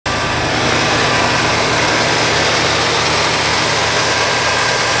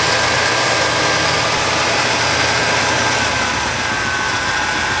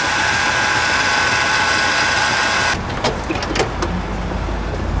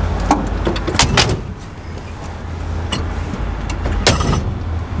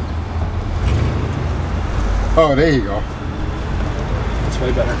Oh, there you go. It's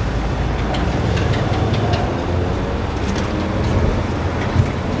way better.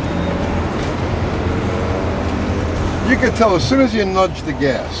 You can tell as soon as you nudge the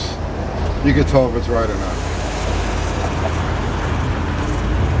gas, you can tell if it's right or not.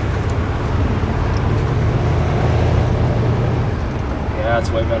 Yeah, it's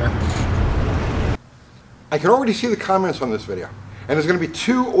way better. I can already see the comments on this video, and there's going to be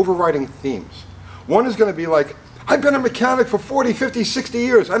two overriding themes. One is going to be like, I've been a mechanic for 40, 50, 60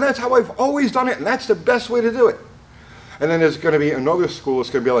 years, and that's how I've always done it, and that's the best way to do it. And then there's going to be another school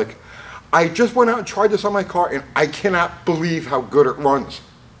that's going to be like, I just went out and tried this on my car, and I cannot believe how good it runs.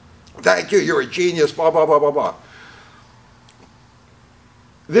 Thank you, you're a genius, blah, blah, blah, blah, blah.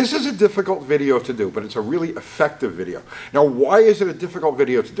 This is a difficult video to do, but it's a really effective video. Now, why is it a difficult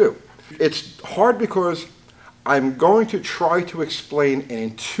video to do? It's hard because I'm going to try to explain an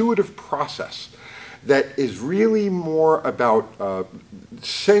intuitive process that is really more about your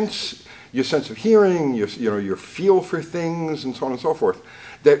sense of hearing, your feel for things, and so on and so forth.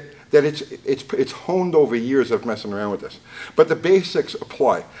 That it's honed over years of messing around with this. But the basics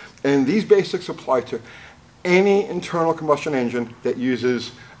apply, and these basics apply to any internal combustion engine that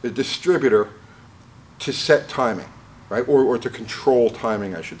uses a distributor to set timing, right, or to control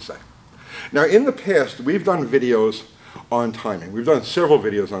timing, I should say. Now, in the past, we've done videos on timing. We've done several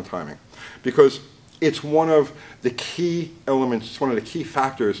videos on timing because it's one of the key elements, it's one of the key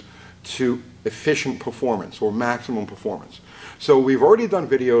factors to efficient performance or maximum performance. So we've already done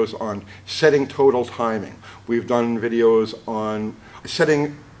videos on setting total timing. We've done videos on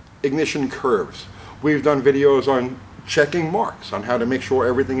setting ignition curves. We've done videos on checking marks, on how to make sure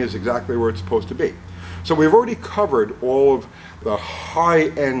everything is exactly where it's supposed to be. So we've already covered all of the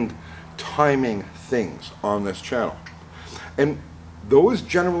high-end timing things on this channel. And those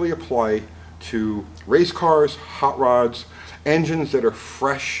generally apply to race cars, hot rods, engines that are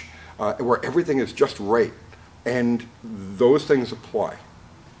fresh, where everything is just right. And those things apply.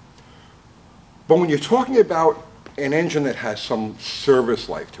 But when you're talking about an engine that has some service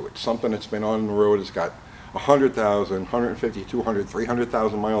life to it, something that's been on the road, it's got 100,000, 150, 200,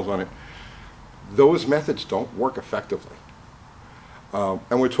 300,000 miles on it, those methods don't work effectively.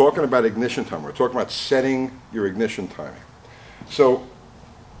 And we're talking about ignition time. We're talking about setting your ignition timing. So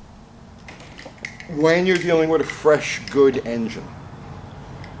when you're dealing with a fresh, good engine,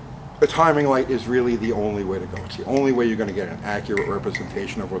 the timing light is really the only way to go. It's the only way you're going to get an accurate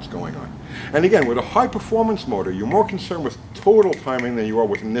representation of what's going on. And again, with a high-performance motor, you're more concerned with total timing than you are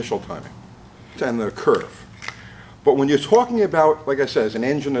with initial timing and the curve. But when you're talking about, like I said, an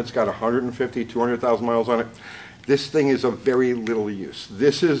engine that's got 150, 200,000 miles on it, this thing is of very little use.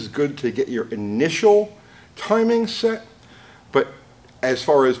 This is good to get your initial timing set, but as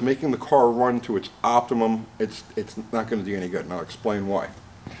far as making the car run to its optimum, it's not going to do any good, and I'll explain why.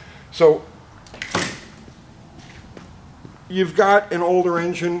 So you've got an older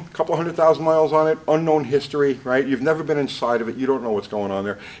engine, a couple 100,000 miles on it, unknown history, right? You've never been inside of it. You don't know what's going on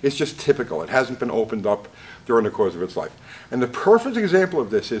there. It's just typical. It hasn't been opened up during the course of its life. And the perfect example of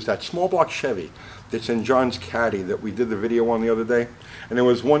this is that small block Chevy that's in John's Caddy that we did the video on the other day. And there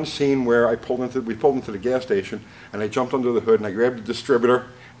was one scene where we pulled into the gas station, and I jumped under the hood, and I grabbed the distributor,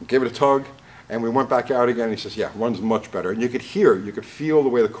 and gave it a tug, and we went back out again. And he says, yeah, runs much better. And you could feel the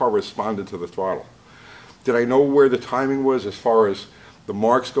way the car responded to the throttle. Did I know where the timing was as far as the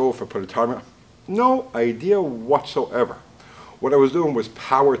marks go if I put a timer? No idea whatsoever. What I was doing was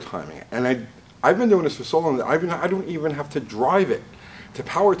power timing. And I've been doing this for so long that I don't even have to drive it to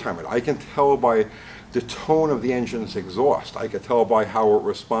power time it. I can tell by the tone of the engine's exhaust. I can tell by how it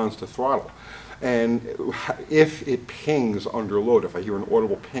responds to throttle. And if it pings under load, if I hear an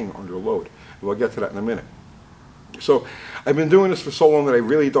audible ping under load. We'll get to that in a minute. So I've been doing this for so long that I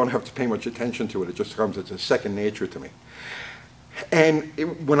really don't have to pay much attention to it. It just comes, it's a second nature to me. And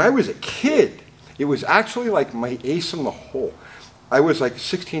when I was a kid, it was actually like my ace in the hole. I was like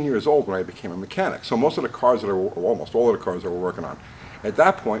 16 years old when I became a mechanic. So most of the cars almost all of the cars that I were working on at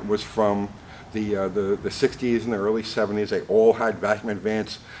that point was from the 60s and the early 70s. They all had vacuum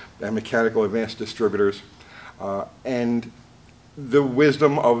advance and mechanical advanced distributors. And the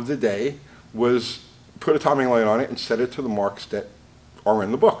wisdom of the day was put a timing light on it and set it to the marks that are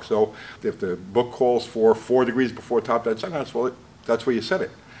in the book. So if the book calls for 4 degrees before top dead center, that's where you set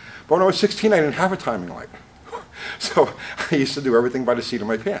it. But when I was 16, I didn't have a timing light. So I used to do everything by the seat of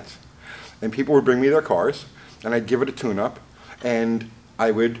my pants. And people would bring me their cars, and I'd give it a tune-up, and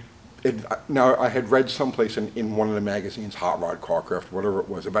I would, now I had read someplace in one of the magazines, Hot Rod, Carcraft, whatever it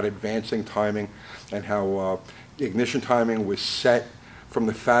was, about advancing timing and how ignition timing was set from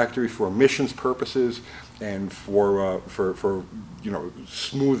the factory for emissions purposes and for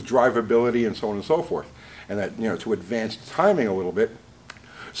smooth drivability and so on and so forth, and that, to advance the timing a little bit.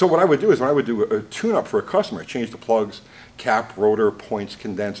 So what I would do is when I would do a tune-up for a customer, change the plugs, cap, rotor, points,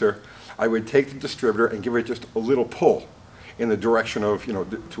 condenser, I would take the distributor and give it just a little pull in the direction of,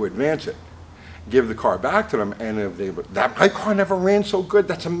 to advance it. Give the car back to them, and if my car never ran so good,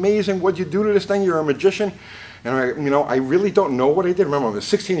 that's amazing, what'd you do to this thing, you're a magician. And I really don't know what I did. Remember, I'm a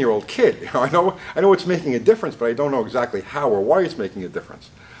 16-year-old kid. I know it's making a difference, but I don't know exactly how or why it's making a difference.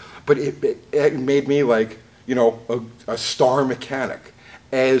 But it made me like, a star mechanic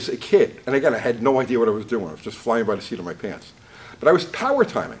as a kid. And again, I had no idea what I was doing. I was just flying by the seat of my pants. But I was power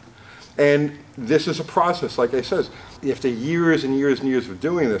timing. And this is a process, like I said. After years and years and years of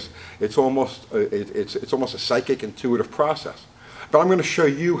doing this, it's almost a psychic, intuitive process. But I'm going to show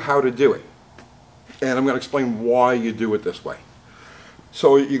you how to do it. And I'm going to explain why you do it this way.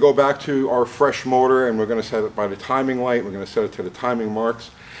 So you go back to our fresh motor, and we're going to set it by the timing light. We're going to set it to the timing marks.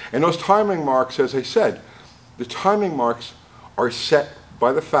 And those timing marks, as I said, the timing marks are set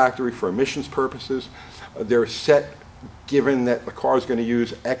by the factory for emissions purposes. They're set given that the car is going to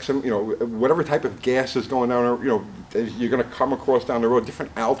use X, whatever type of gas is going down, you're going to come across down the road,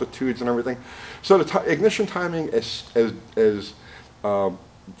 different altitudes and everything. So the ignition timing as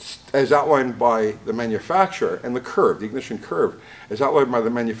outlined by the manufacturer, and the ignition curve, as outlined by the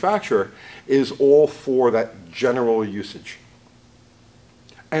manufacturer, is all for that general usage.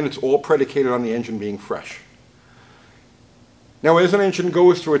 And it's all predicated on the engine being fresh. Now, as an engine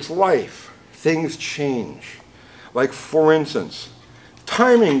goes through its life, things change. Like, for instance,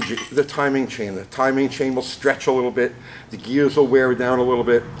 the timing chain will stretch a little bit, the gears will wear down a little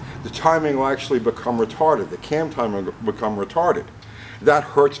bit, the timing will actually become retarded, the cam timing will become retarded. That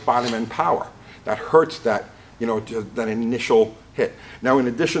hurts bottom end power. That hurts that, that initial hit. Now, in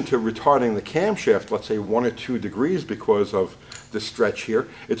addition to retarding the camshaft, let's say 1 or 2 degrees because of the stretch here,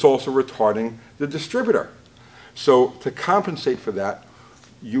 it's also retarding the distributor. So to compensate for that,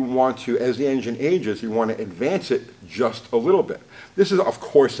 you want to, as the engine ages, you want to advance it just a little bit. This is, of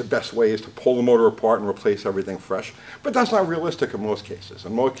course, the best way is to pull the motor apart and replace everything fresh, but that's not realistic in most cases.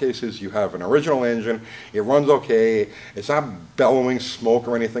 In most cases, you have an original engine, it runs okay, it's not bellowing smoke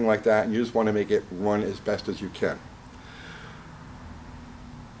or anything like that, and you just want to make it run as best as you can.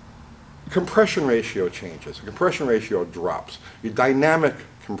 Compression ratio changes, the compression ratio drops. Your dynamic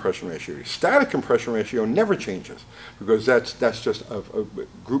compression ratio, your static compression ratio never changes because that's just a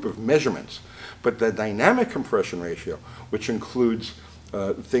group of measurements. But the dynamic compression ratio, which includes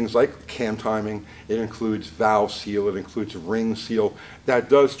things like cam timing, it includes valve seal, it includes ring seal, that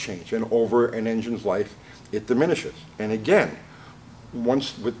does change. And over an engine's life, it diminishes. And again,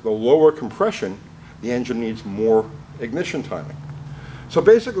 once with the lower compression, the engine needs more ignition timing. So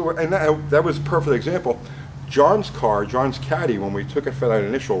basically, and that was a perfect example. John's Caddy, when we took it for that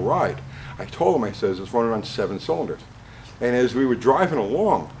initial ride, I told him, I says, it's running on 7 cylinders. And as we were driving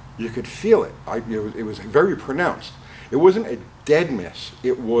along, you could feel it. It was very pronounced. It wasn't a dead miss.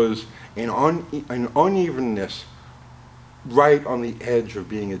 It was an unevenness right on the edge of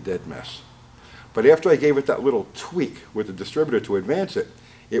being a dead miss. But after I gave it that little tweak with the distributor to advance it,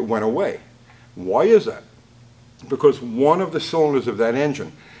 it went away. Why is that? Because one of the cylinders of that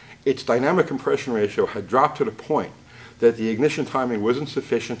engine, its dynamic compression ratio had dropped to the point that the ignition timing wasn't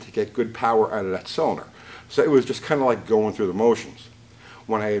sufficient to get good power out of that cylinder. So it was just kind of like going through the motions.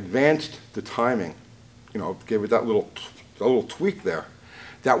 When I advanced the timing, gave it that little tweak there,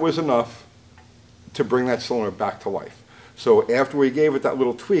 that was enough to bring that cylinder back to life. So after we gave it that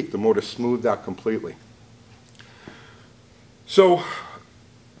little tweak, the motor smoothed out completely. So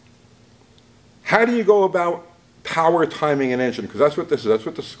how do you go about power timing an engine? Because that's what this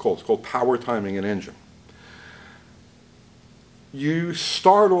is called. It's called power timing an engine. You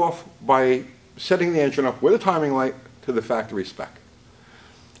start off by setting the engine up with a timing light to the factory spec.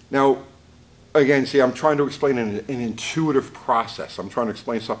 Now, again, see, I'm trying to explain an intuitive process. I'm trying to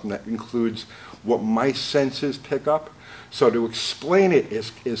explain something that includes what my senses pick up. So to explain it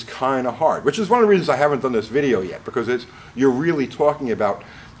is kind of hard, which is one of the reasons I haven't done this video yet, because you're really talking about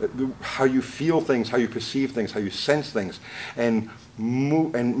how you feel things, how you perceive things, how you sense things, and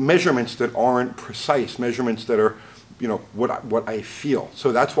measurements that aren't precise, measurements that are, what I feel.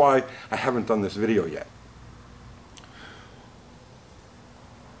 So that's why I haven't done this video yet.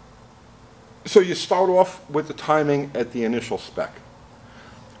 So you start off with the timing at the initial spec.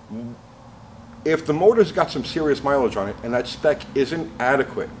 If the motor's got some serious mileage on it and that spec isn't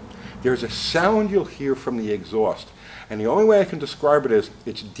adequate, there's a sound you'll hear from the exhaust. And the only way I can describe it is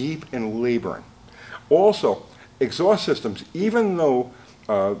it's deep and laboring. Also, exhaust systems, even though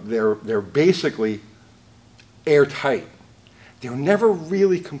they're basically airtight, they're never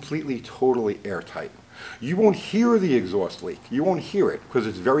really completely, totally airtight. You won't hear the exhaust leak. You won't hear it because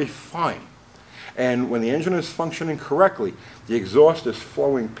it's very fine. And when the engine is functioning correctly, the exhaust is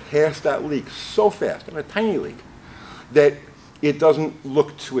flowing past that leak so fast, and a tiny leak, that it doesn't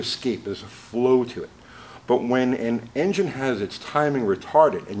look to escape. There's a flow to it. But when an engine has its timing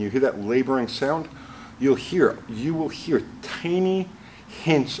retarded and you hear that laboring sound, you will hear tiny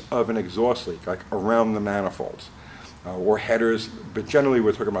hints of an exhaust leak, like around the manifolds or headers, but generally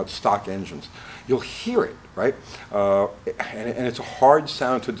we're talking about stock engines. You'll hear it, right? And it's a hard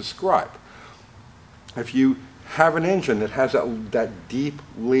sound to describe. If you have an engine that has that deep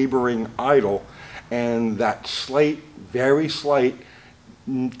laboring idle and that slight, very slight,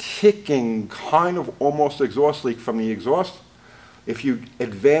 ticking kind of almost exhaust leak from the exhaust, if you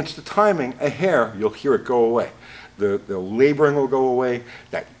advance the timing a hair, you'll hear it go away. The laboring will go away,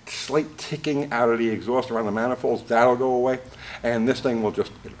 that slight ticking out of the exhaust around the manifolds, that'll go away, and this thing will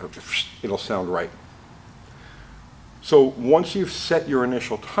it'll sound right. So once you've set your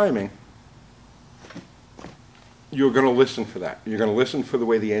initial timing, you're going to listen for that. You're going to listen for the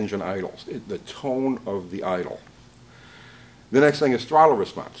way the engine idles, the tone of the idle. The next thing is throttle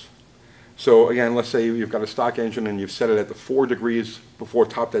response. So again, let's say you've got a stock engine and you've set it at the 4 degrees before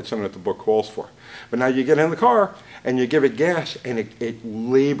top dead center that the book calls for. But now you get in the car and you give it gas and it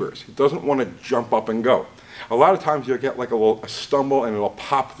labors. It doesn't want to jump up and go. A lot of times you'll get like a stumble and it'll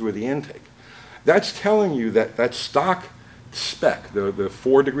pop through the intake. That's telling you that that stock spec, the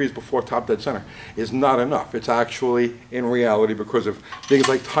 4 degrees before top dead center, is not enough. It's actually, in reality, because of things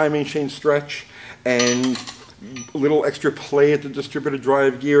like timing chain stretch and little extra play at the distributor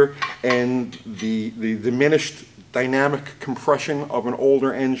drive gear and the diminished dynamic compression of an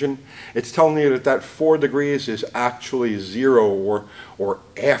older engine. It's telling you that that 4 degrees is actually 0 or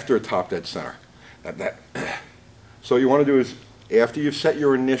after top dead center. So what you want to do is, after you've set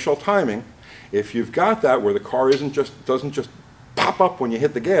your initial timing, if you've got that where the car doesn't just pop up when you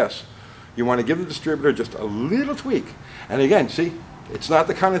hit the gas, you want to give the distributor just a little tweak. And again, see, it's not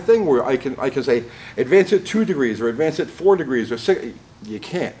the kind of thing where I can say advance it 2 degrees or advance it 4 degrees or 6. You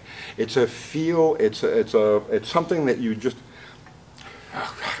can't. It's a feel. It's something that you just.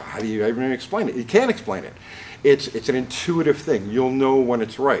 How do you even explain it? You can't explain it. It's an intuitive thing. You'll know when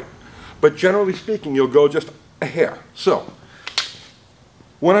it's right. But generally speaking, you'll go just a hair. So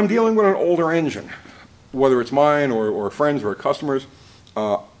when I'm dealing with an older engine, whether it's mine or friends or customers,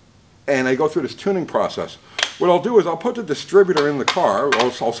 and I go through this tuning process, what I'll do is I'll put the distributor in the car,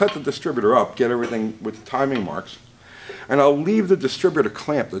 I'll set the distributor up, get everything with timing marks, and I'll leave the distributor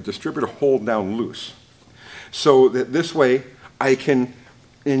clamped, the distributor hold down loose. So that this way I can,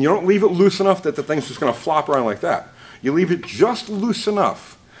 and you don't leave it loose enough that the thing's just going to flop around like that. You leave it just loose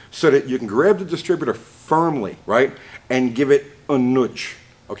enough so that you can grab the distributor firmly, right, and give it a nudge,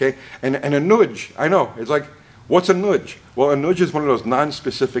 okay? And a nudge, I know, it's like, what's a nudge? Well, a nudge is one of those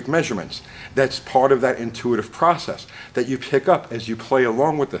non-specific measurements that's part of that intuitive process that you pick up as you play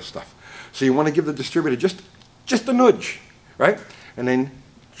along with this stuff. So you want to give the distributor just a nudge, right? And then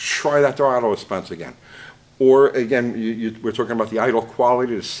try that throttle response again. Or again, we're talking about the idle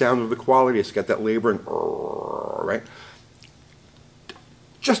quality, the sound of the quality. It's got that laboring, right?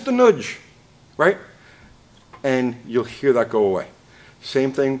 Just a nudge, right? And you'll hear that go away.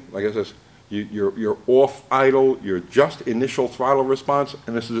 Same thing, like I said, you're off idle, you're just initial throttle response,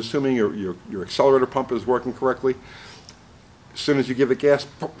 and this is assuming your accelerator pump is working correctly. As soon as you give it gas,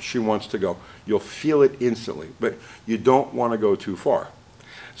 she wants to go. You'll feel it instantly, but you don't want to go too far.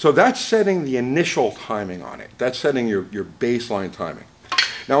 So that's setting the initial timing on it. That's setting your baseline timing.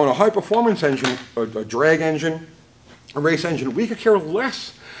 Now in a high performance engine, a drag engine, a race engine, we could care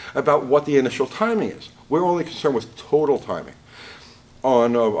less about what the initial timing is. We're only concerned with total timing.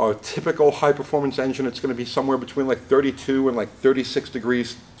 On a typical high-performance engine, it's going to be somewhere between like 32 and like 36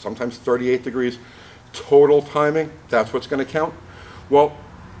 degrees, sometimes 38 degrees. Total timing, that's what's going to count. Well,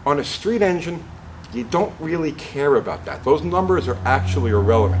 on a street engine, you don't really care about that. Those numbers are actually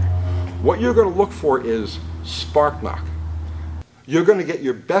irrelevant. What you're going to look for is spark knock. You're going to get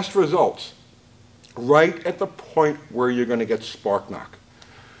your best results right at the point where you're going to get spark knock.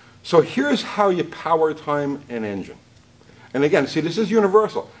 So here's how you power time an engine. And again, see, this is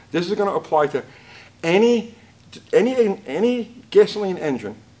universal. This is going to apply to any gasoline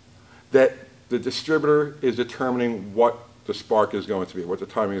engine that the distributor is determining what the spark is going to be, what the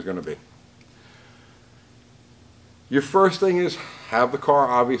timing is going to be. Your first thing is have the car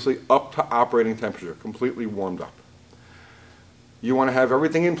obviously up to operating temperature, completely warmed up. You want to have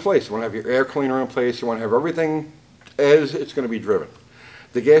everything in place. You want to have your air cleaner in place. You want to have everything as it's going to be driven.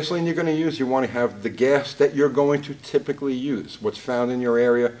 The gasoline you're going to use, you want to have the gas that you're going to typically use, what's found in your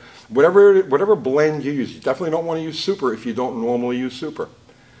area. Whatever blend you use. You definitely don't want to use super if you don't normally use super.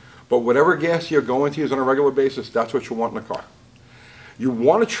 But whatever gas you're going to use on a regular basis, that's what you want in a car. You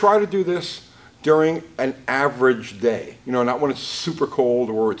want to try to do this during an average day. You know, not when it's super cold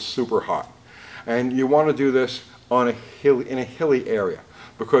or it's super hot. And you want to do this on in a hilly area,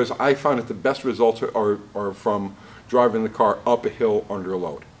 because I find that the best results are from driving the car up a hill under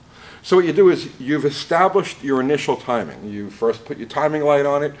load. So what you do is you've established your initial timing. You first put your timing light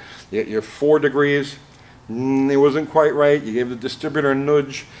on it, you're 4 degrees, it wasn't quite right, you gave the distributor a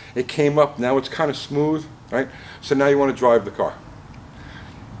nudge, it came up, now it's kind of smooth, right? So now you want to drive the car.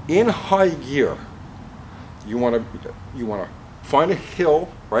 In high gear, you want to find a hill,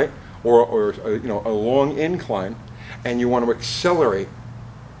 right? Or you know, a long incline, and you want to accelerate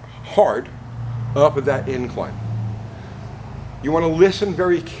hard up that incline. You want to listen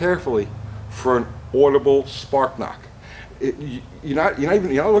very carefully for an audible spark knock. You're not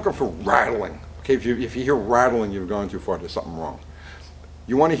looking for rattling. Okay, if you hear rattling, you've gone too far. There's something wrong.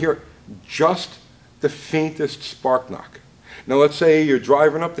 You want to hear just the faintest spark knock. Now, let's say you're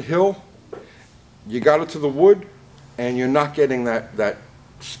driving up the hill, you got it to the wood, and you're not getting that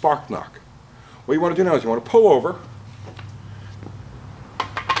spark knock. What you want to do now is you want to pull over.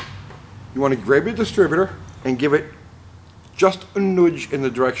 You want to grab your distributor and give it just a nudge in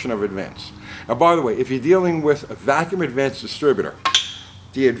the direction of advance. Now, by the way, if you're dealing with a vacuum advance distributor,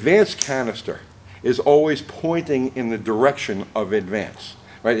 the advance canister is always pointing in the direction of advance,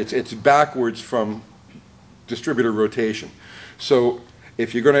 right? It's backwards from distributor rotation. So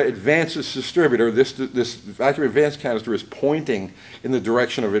if you're going to advance this distributor, this vacuum advance canister is pointing in the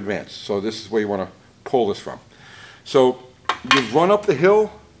direction of advance. So this is where you want to pull this from. So you've run up the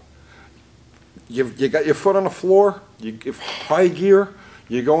hill, you got your foot on the floor, you give high gear,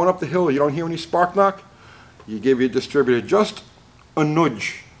 you're going up the hill, you don't hear any spark knock, you give your distributor just a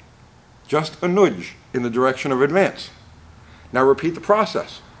nudge in the direction of advance. Now repeat the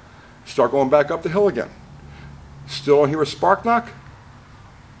process. Start going back up the hill again. Still don't hear a spark knock?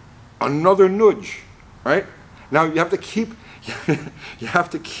 Another nudge, right? Now you have to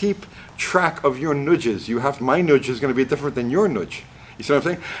keep track of your nudges. My nudge is going to be different than your nudge. You see what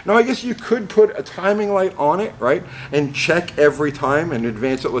I'm saying? Now I guess you could put a timing light on it, right? And check every time and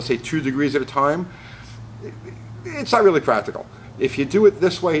advance it, let's say 2 degrees at a time. It's not really practical. If you do it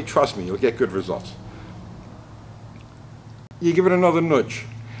this way, trust me, you'll get good results. You give it another nudge.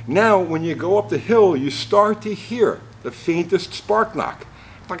 Now when you go up the hill, you start to hear the faintest spark knock.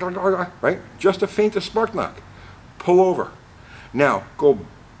 Right? Just a faintest spark knock. Pull over. Now go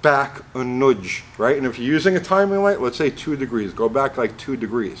back a nudge, right? And if you're using a timing light, let's say 2 degrees, go back like 2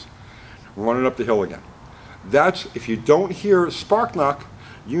 degrees. Run it up the hill again. That's, if you don't hear a spark knock,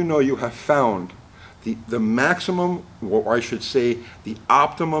 you know you have found the maximum, or I should say the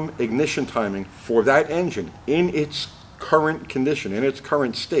optimum ignition timing for that engine in its current condition, in its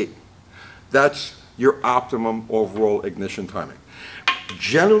current state. That's your optimum overall ignition timing.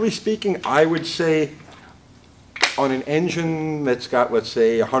 Generally speaking, I would say on an engine that's got, let's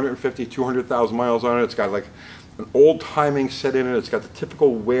say, 150, 200,000 miles on it, it's got like an old timing set in it, it's got the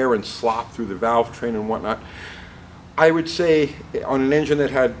typical wear and slop through the valve train and whatnot. I would say on an engine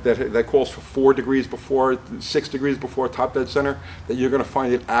that calls for 4 degrees before, 6 degrees before top dead center, that you're going to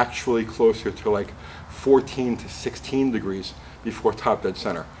find it actually closer to like 14 to 16 degrees before top dead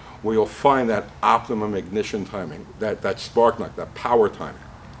center, where you'll find that optimum ignition timing, that spark knock, that power timing.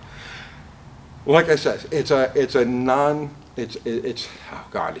 Like I said, it's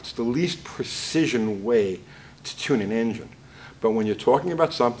the least precision way to tune an engine. But when you're talking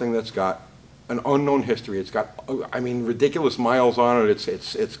about something that's got an unknown history, it's got, I mean, ridiculous miles on it,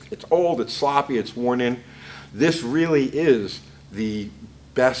 it's old, it's sloppy, it's worn in, this really is the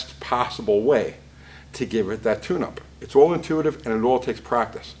best possible way to give it that tune-up. It's all intuitive and it all takes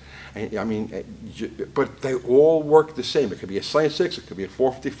practice. And, I mean, but they all work the same. It could be a Slant 6, it could be a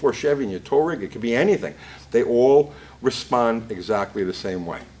 454 Chevy in your tow rig, it could be anything. They all respond exactly the same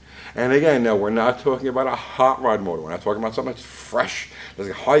way. And again, no, we're not talking about a hot rod motor. We're not talking about something that's fresh. There's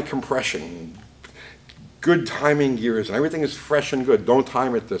a high compression, good timing gears, and everything is fresh and good. Don't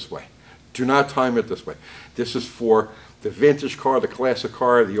time it this way. Do not time it this way. This is for the vintage car, the classic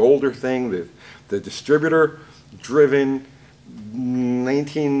car, the older thing, the distributor-driven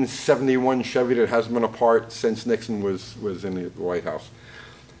 1971 Chevy that hasn't been apart since Nixon was in the White House.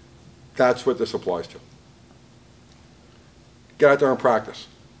 That's what this applies to. Get out there and practice.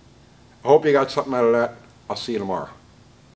 I hope you got something out of that. I'll see you tomorrow.